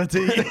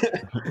negativity.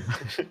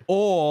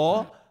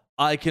 Or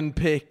I can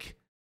pick...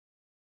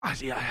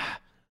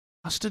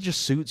 Custer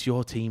just suits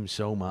your team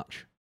so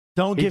much.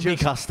 Don't give me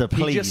Custer,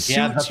 please. He just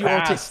suits your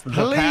team.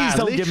 Please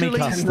don't give me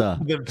Custer.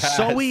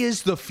 Zoe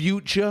is the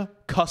future.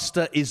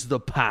 Custer is the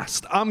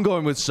past. I'm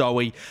going with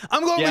Zoe.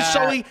 I'm going with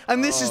Zoe,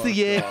 and this is the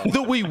year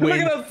that we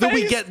win, that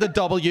we get the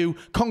W.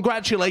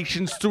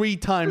 Congratulations,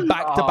 3-time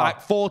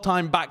back-to-back,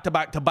 4-time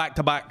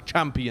back-to-back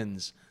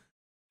champions.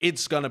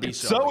 It's going to be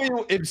Zoe.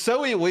 If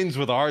Zoe wins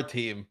with our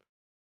team,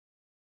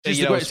 she's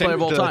the greatest player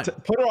of all time.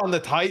 Put her on the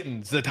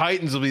Titans. The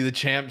Titans will be the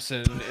champs.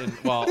 And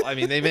well, I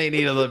mean, they may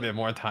need a little bit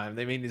more time.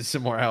 They may need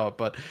some more help.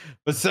 But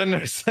send her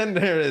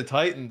to the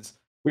Titans.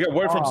 We got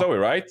word from Zoe,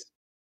 right?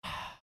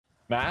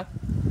 Matt?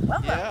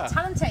 Well,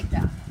 talent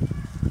takedown.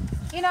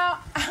 You know,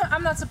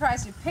 I'm not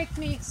surprised you picked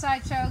me,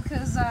 Sideshow,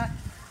 because I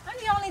I'm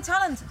the only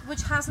talent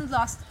which hasn't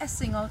lost a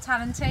single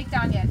talent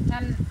takedown yet.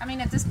 And I mean,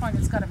 at this point,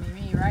 it's gotta be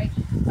me, right?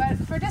 But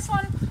for this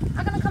one,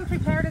 I'm gonna come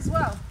prepared as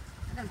well.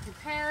 I'm gonna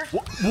prepare.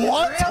 What?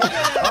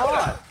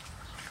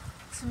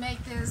 To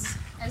make this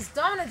as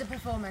dominant a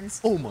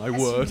performance. Oh my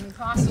as word! humanly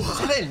possible. Is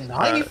that a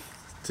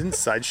knife? Didn't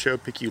Sideshow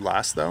pick you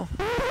last though?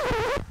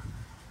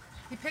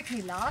 He picked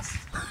me last.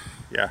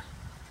 Yeah.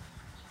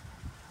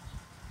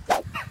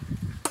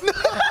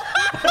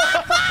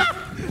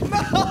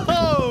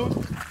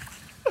 No!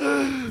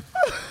 Oh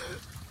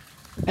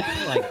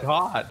my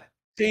god.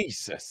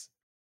 Jesus.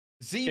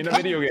 ZP, In a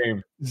video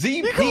game.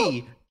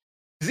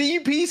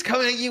 ZP's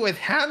coming at you with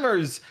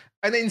hammers,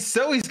 and then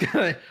Zoe's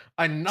got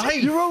a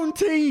knife. Your own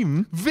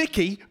team.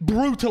 Vicky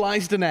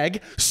brutalized an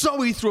egg.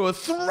 Zoe threw a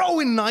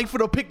throwing knife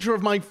with a picture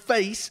of my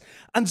face,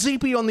 and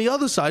ZP on the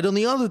other side, on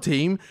the other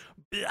team,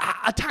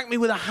 attacked me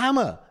with a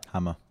hammer.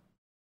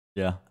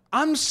 Yeah.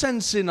 I'm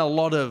sensing a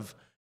lot of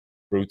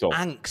brutal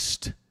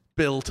angst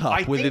built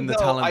up within the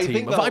talent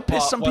team. Have I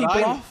pissed some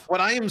people off?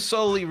 What I am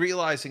slowly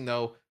realizing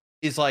though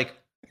is like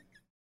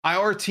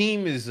our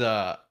team is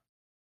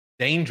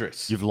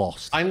dangerous. You've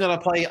lost. I'm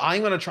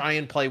gonna try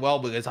and play well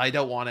because I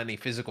don't want any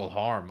physical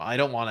harm. I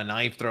don't want a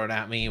knife thrown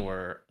at me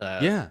or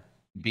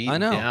beaten I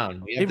know.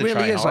 down. It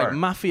really is like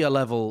mafia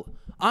level.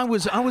 I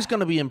was going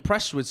to be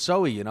impressed with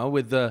Zoe, you know,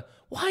 with the.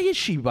 Why is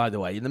she, by the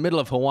way, in the middle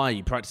of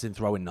Hawaii practicing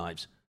throwing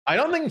knives? I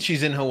don't think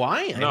she's in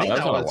Hawaii. No,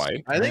 that's not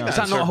Hawaii. I think Is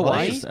that's that not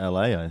Hawaii? It's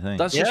LA, I think.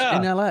 That's just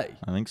in LA.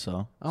 I think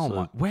so. Oh So,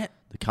 my! Where?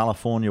 The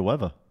California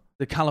weather.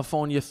 The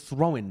California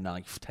throwing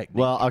knife technique.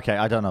 Well, okay,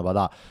 I don't know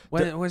about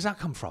that. Where's that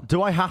come from?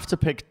 Do I have to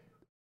pick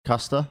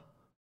Custer?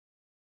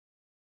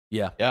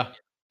 Yeah.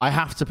 I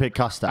have to pick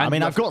Custer. I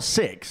mean, I've got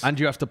 6. And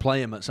you have to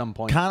play him at some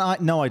point. Can I?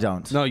 No, I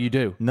don't. No, you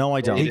do. No,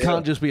 I don't. He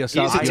can't just be a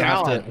star. He's a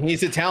talent.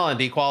 He's a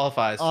talent. He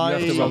qualifies. I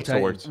you have to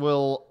rotate.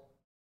 will,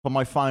 for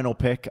my final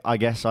pick, I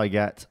guess I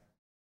get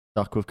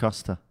stuck with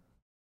Custer.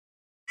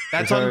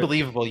 That's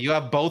unbelievable. You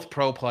have both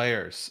pro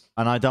players.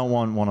 And I don't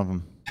want one of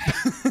them.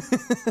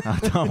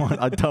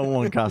 I don't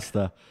want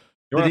Custer.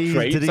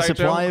 Did he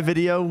supply a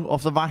video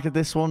off the back of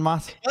this one,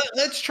 Matt?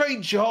 Let's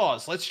trade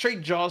Jaws. Let's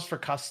trade Jaws for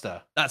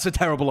Custer. That's a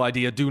terrible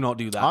idea. Do not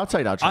do that. I'll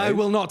take that trade. I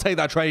will not take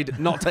that trade.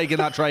 Not taking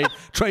that trade.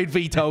 Trade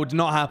vetoed.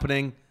 Not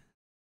happening.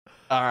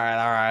 All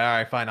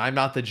right, fine. I'm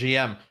not the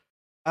GM.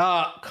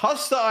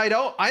 Custer, I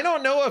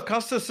don't know if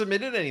Custer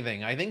submitted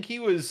anything. I think he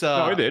was.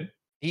 No, he did.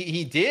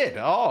 He did.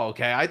 Oh,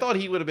 okay. I thought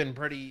he would have been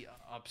pretty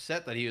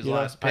upset that he was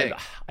last pick.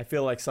 I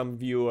feel like some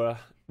of you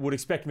would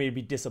expect me to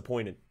be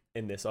disappointed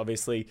in this.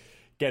 Obviously,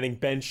 getting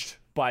benched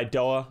by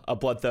Doa, a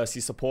bloodthirsty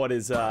support,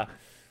 is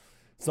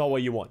it's not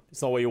what you want.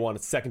 It's not what you want.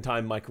 It's the second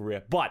time in my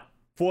career. But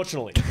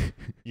fortunately,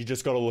 you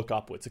just got to look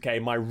upwards. Okay,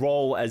 my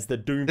role as the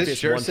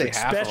Doomfist one-trick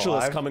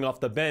specialist coming off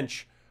the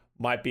bench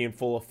might be in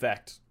full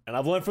effect, and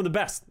I've learned from the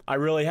best. I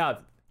really have.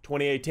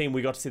 2018,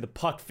 we got to see the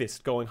puck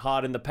fist going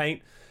hard in the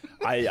paint.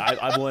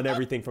 I've learned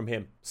everything from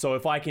him. So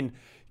if I can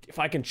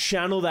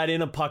channel that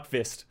inner puck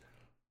fist,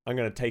 I'm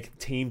going to take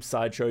Team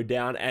Sideshow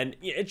down, and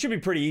it should be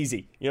pretty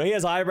easy. You know, he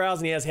has eyebrows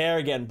and he has hair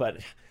again, but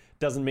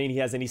doesn't mean he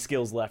has any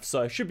skills left.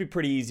 So it should be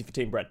pretty easy for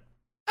Team BREN.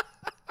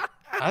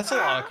 That's a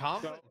lot of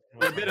confidence.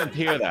 We didn't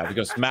hear that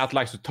because Matt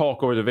likes to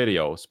talk over the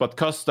videos, but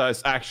Costa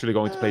is actually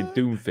going to play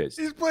Doomfist.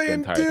 He's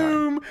playing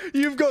Doom.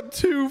 You've got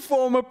 2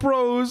 former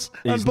pros,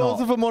 and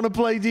both of them want to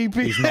play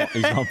DP. He's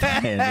not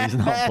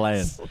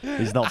playing.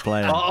 He's not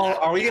playing.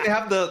 Are we gonna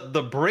have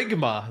the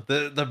Brigma?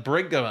 The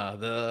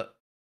Brigma?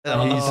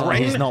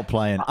 He's not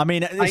playing. I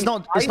mean, it's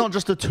not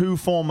just the 2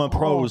 former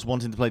pros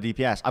wanting to play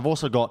DPS. I've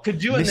also got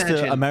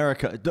Mr.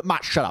 America.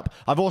 Matt, shut up.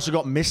 I've also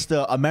got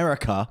Mr.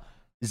 America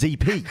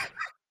ZP.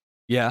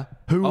 Yeah.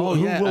 Who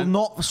will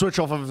not switch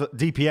off of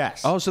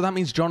DPS. Oh, so that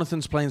means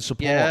Jonathan's playing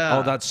support. Yeah.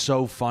 Oh, that's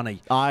so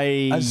funny.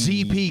 A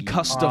ZP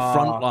Custer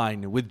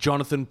frontline with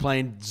Jonathan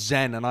playing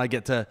Zen, and I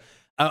get to...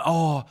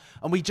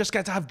 and we just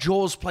get to have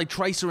Jaws play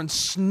Tracer and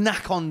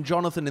snack on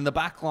Jonathan in the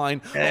back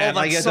line. And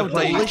that's so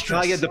delicious.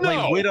 I get to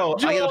play Widow.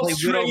 I get to play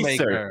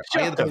Widowmaker.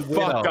 Shut the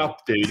fuck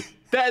up, dude.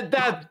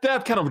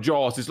 That kind of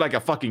Jaws is like a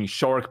fucking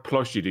shark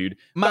plushie, dude.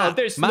 Matt,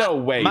 there's no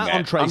way, Matt man.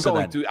 on Tracer, I'm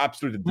going to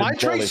absolutely My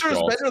demolish Tracer is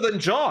Jaws. better than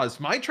Jaws.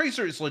 My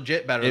Tracer is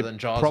legit better than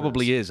Jaws.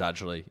 Probably is,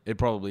 actually. It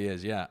probably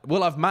is, yeah.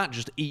 We'll have Matt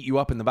just eat you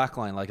up in the back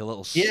line like a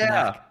little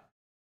snack.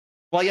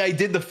 Well, yeah, I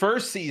did the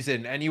first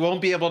season, and you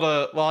won't be able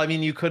to... Well, I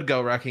mean, you could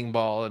go Wrecking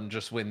Ball and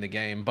just win the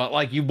game, but,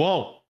 like, you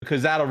won't,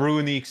 because that'll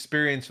ruin the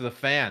experience for the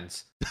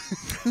fans.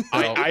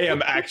 I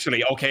am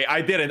actually... Okay,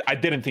 I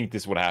didn't think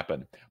this would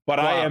happen, but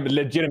I am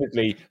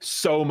legitimately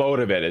so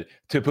motivated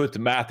to put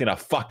Matt in a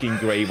fucking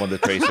grave on the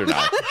Tracer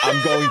now.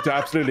 I'm going to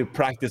absolutely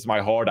practice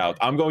my heart out.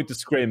 I'm going to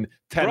scrim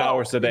 10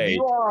 hours a day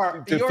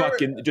to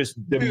fucking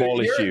just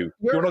demolish you.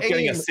 You're not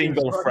getting a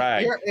single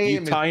frag.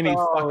 You tiny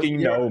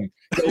fucking gnome.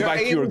 Go back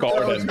to your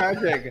garden.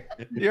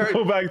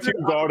 Go back to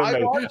your garden,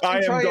 mate.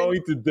 I am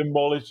going to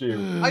demolish you.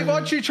 I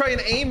watched you try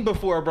and aim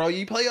before, bro.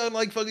 You play on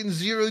like fucking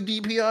 0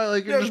 DPI,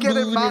 like you're just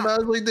moving your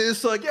mouse like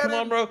this. Like, come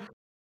on, bro.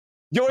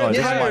 Your Oh, this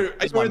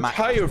is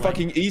entire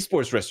fucking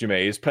esports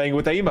resume is playing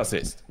with aim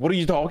assist. What are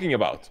you talking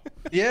about?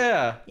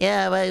 Yeah.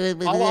 Yeah,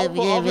 I'll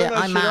bring that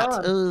I'm shit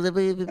Matt. on.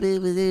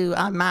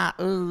 I'm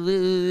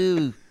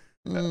Matt.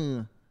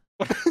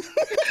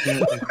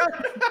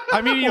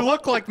 I mean, you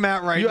look like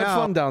Matt right You now. had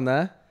fun down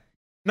there.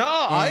 No,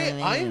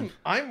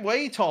 I'm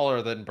way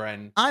taller than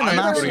Bren. I'm a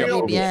master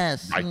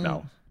DPS. Right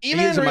now.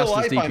 Even in real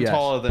life, I'm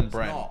taller than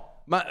Bren.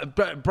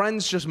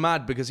 Bren's just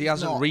mad because he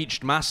hasn't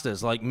reached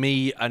Masters like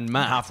me and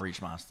Matt. I have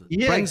reached Masters.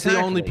 Yeah, Bren's the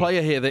only exactly.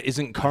 player here that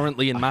isn't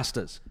currently in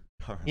Masters.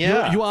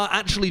 Yeah. You are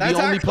actually That's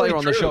the only actually player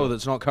on the true. show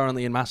that's not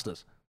currently in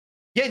Masters.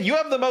 Yeah, you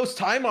have the most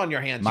time on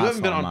your hands. Matt's you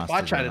haven't been not on Masters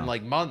Plot Chat right in now.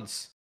 like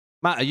months.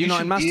 Matt, are you not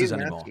should in be Masters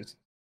in anymore? Masters.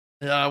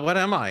 What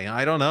am I?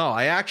 I don't know.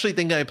 I actually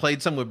think I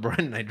played some with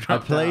Brendan. I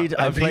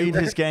played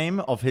his game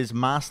of his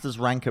Masters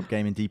rank up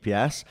game in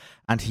DPS,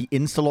 and he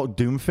insta-locked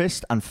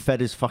Doomfist and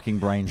fed his fucking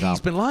brains out. He's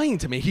been lying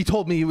to me. He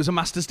told me he was a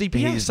Masters DPS.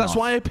 He's That's not.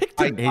 why I picked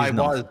him. I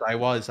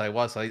was.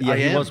 Yeah,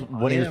 he was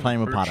when he was playing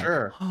with Paddock.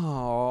 Sure.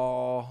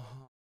 Oh,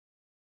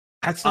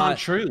 That's not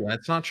true.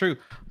 That's not true.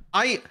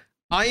 I'm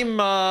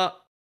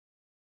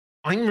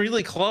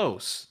really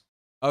close.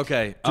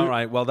 Okay. All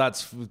right. Well,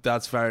 that's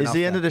fair enough. Is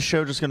the end then. of the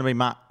show just going to be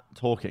Matt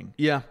talking?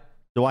 Yeah.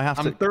 Do I have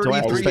to? I'm Do I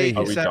have to stay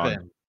 33, here?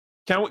 7.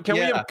 Can we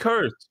Yeah. have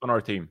Kurt on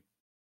our team?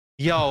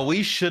 Yo,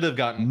 we should have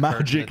gotten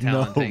Magic Kurt in the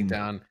talent gnome.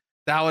 takedown.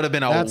 That would have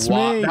been That's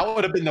me. that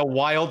would have been the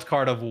wild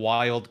card of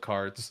wild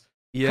cards.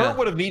 Yeah. Kurt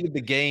would have needed the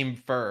game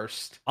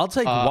first. I'll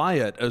take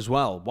Wyatt as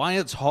well.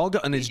 Wyatt's hog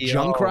and his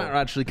Junkrat are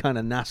actually kind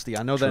of nasty.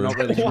 I know they're not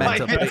really meant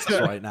to Wyatt's- mix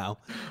right now.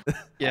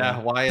 Yeah,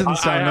 Wyatt.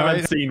 I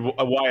haven't seen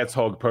Wyatt's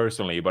hog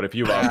personally, but if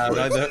you vouch for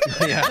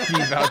it. Yeah, if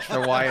you vouch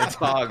for Wyatt's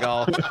hog,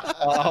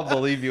 I'll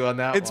believe you on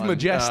that It's one.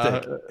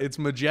 majestic. It's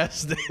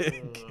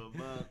majestic.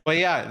 But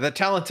yeah, the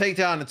talent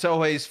takedown, it's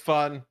always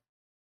fun.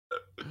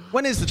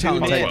 When is the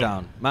talent Tune in.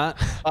 takedown, Matt?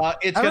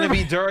 It's going to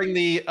be during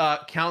the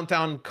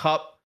Countdown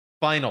Cup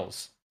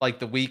finals, like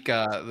the week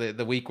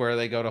the week where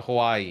they go to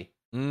Hawaii.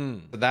 So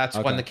that's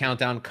when Okay. the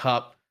Countdown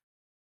Cup,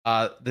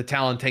 the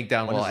talent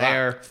takedown When will is that?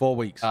 air. 4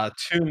 weeks.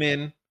 Tune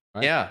in.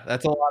 Right. Yeah,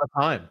 that's a lot of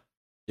time.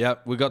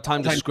 Yep, we got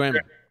time to scrim.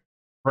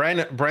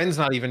 Bren's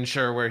not even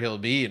sure where he'll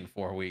be in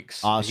 4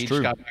 weeks. That's He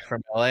true. just got back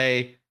from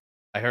LA.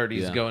 I heard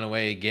he's Yeah. going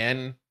away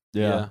again.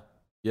 Yeah.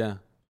 Yeah,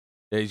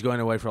 he's going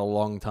away for a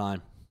long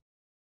time.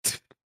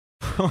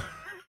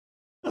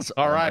 That's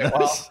All right,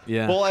 well,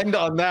 Yeah. we'll end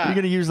on that. You're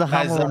going to use the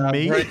hammer As, on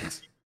me?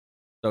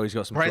 So he's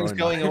got some Brent's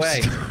throwing going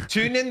away. knives.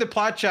 Tune in to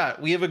Plot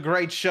Chat. We have a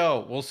great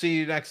show. We'll see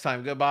you next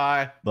time.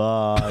 Goodbye.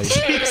 Bye.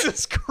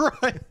 Jesus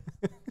Christ.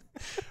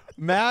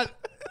 Matt,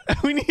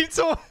 we need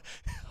to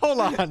hold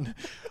on.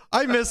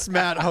 I miss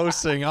Matt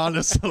hosting,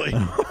 honestly.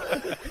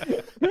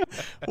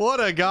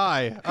 What a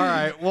guy. All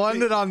right, we'll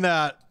end it on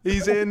that.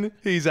 He's in,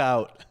 he's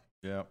out.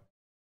 Yeah.